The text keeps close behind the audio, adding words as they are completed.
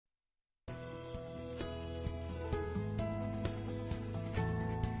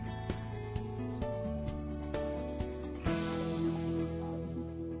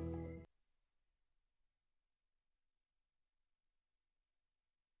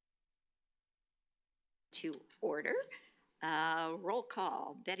to order. Roll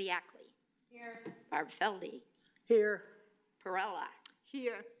call. Betty Ackley. Here. Barb Feldy. Here. Perella.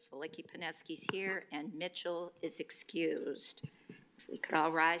 Here. Felicki Pineski's here, and Mitchell is excused. If we could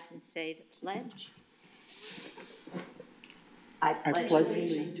all rise and say the pledge. I pledge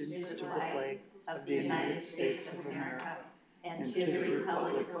allegiance to the flag of the United States of America and to the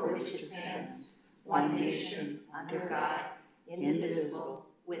republic for which it stands, one nation, under God, indivisible,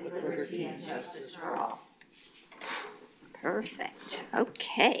 with liberty and justice for all. Perfect.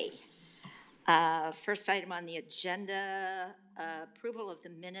 Okay. First item on the agenda, approval of the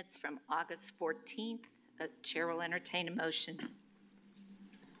minutes from August 14th. Chair will entertain a motion.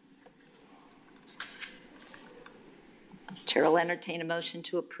 Chair will entertain a motion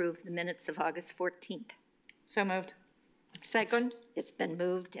to approve the minutes of August 14th. So moved. Second. It's been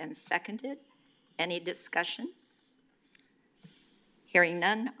moved and seconded. Any discussion? Hearing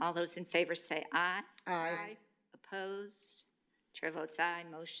none, all those in favor say aye. Aye. Opposed? Chair votes aye.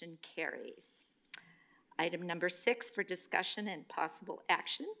 Motion carries. Item number 6 for discussion and possible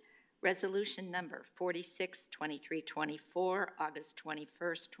action. Resolution number 46-2324, August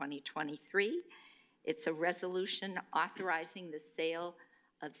 21st, 2023. It's a resolution authorizing the sale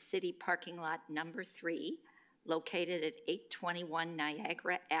of city parking lot number 3, located at 821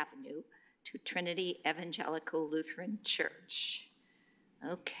 Niagara Avenue, to Trinity Evangelical Lutheran Church.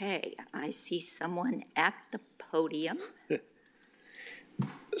 Okay, I see someone at the podium.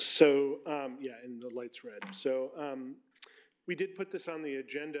 So, yeah, and the light's red. So we did put this on the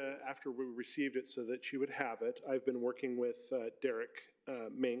agenda after we received it so that you would have it. I've been working with Derek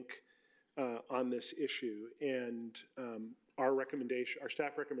Mink on this issue, and our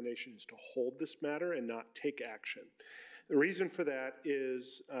staff recommendation is to hold this matter and not take action. The reason for that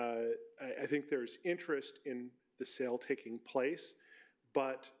is I think there's interest in the sale taking place,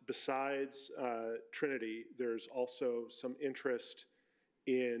 but besides Trinity, there's also some interest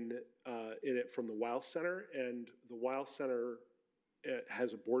in it from the Weil Center, and the Weil Center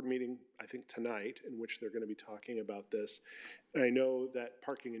has a board meeting, I think tonight, in which they're going to be talking about this. And I know that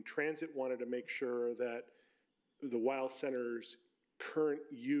Parking and Transit wanted to make sure that the Weil Center's current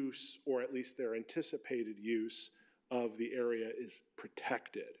use, or at least their anticipated use of the area, is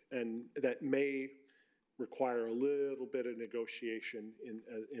protected, and that may require a little bit of negotiation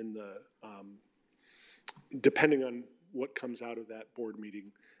in the depending on what comes out of that board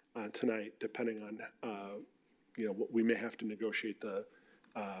meeting tonight, depending on what we may have to negotiate the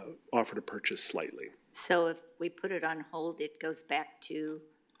offer to purchase slightly. So if we put it on hold, it goes back to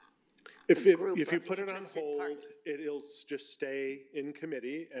if you put it on hold, parties. It'll just stay in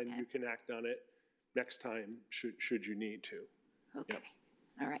committee, and Okay. you can act on it next time should you need to. Okay. Yep.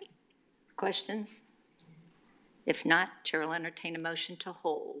 All right. Questions? If not, Chair will entertain a motion to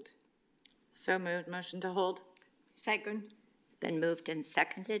hold. So moved. Motion to hold. Second. It's been moved and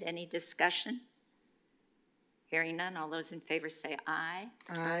seconded. Any discussion? Hearing none, all those in favor say aye.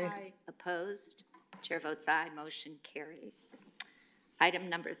 Aye. Opposed? Chair votes aye. Motion carries. Item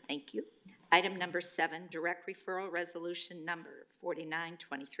number 7, direct referral resolution number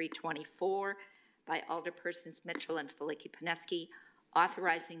 49-2324 by Alderpersons Mitchell and Felicki Pineski,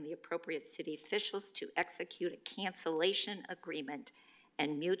 authorizing the appropriate city officials to execute a cancellation agreement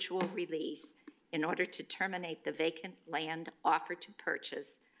and mutual release in order to terminate the vacant land offered to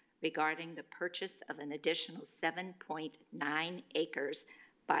purchase regarding the purchase of an additional 7.9 acres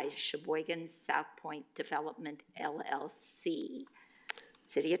by Sheboygan South Point Development, LLC.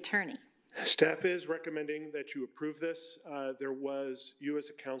 City Attorney. Staff is recommending that you approve this. You as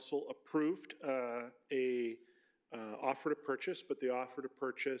a council approved a offer to purchase, but the offer to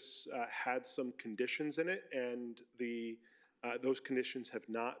purchase had some conditions in it, and those conditions have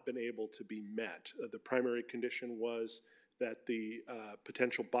not been able to be met. The primary condition was that the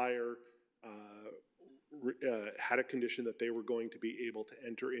potential buyer had a condition that they were going to be able to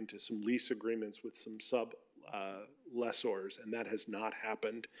enter into some lease agreements with some lessors, and that has not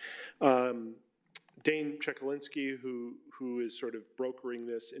happened. Dane Chekalinsky, who is sort of brokering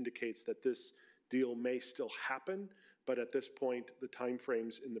this, indicates that this deal may still happen, but at this point, the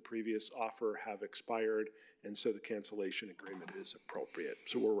timeframes in the previous offer have expired, and so the cancellation agreement is appropriate.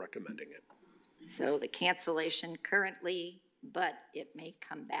 So we're recommending it. So the cancellation currently, but it may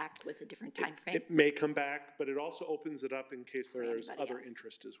come back with a different time frame? It may come back, but it also opens it up in case there is other else.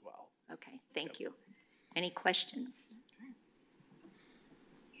 interest as well. Okay, thank you. Any questions?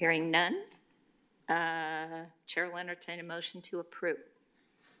 Hearing none, Chair will entertain a motion to approve.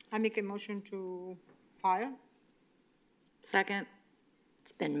 I make a motion to file. Second.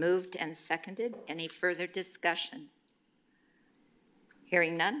 It's been moved and seconded. Any further discussion?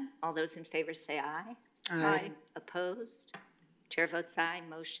 Hearing none, all those in favor say aye. Aye. Opposed? Chair votes aye,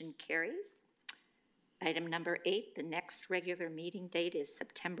 motion carries. Item number 8, the next regular meeting date is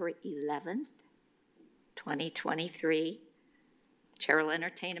September 11th, 2023. Chair will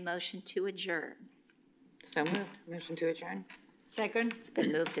entertain a motion to adjourn. So moved. Motion to adjourn. Second. It's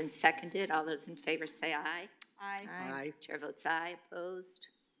been moved and seconded. All those in favor say aye. Aye. Aye. Chair votes aye. Opposed?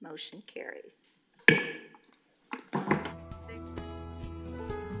 Motion carries.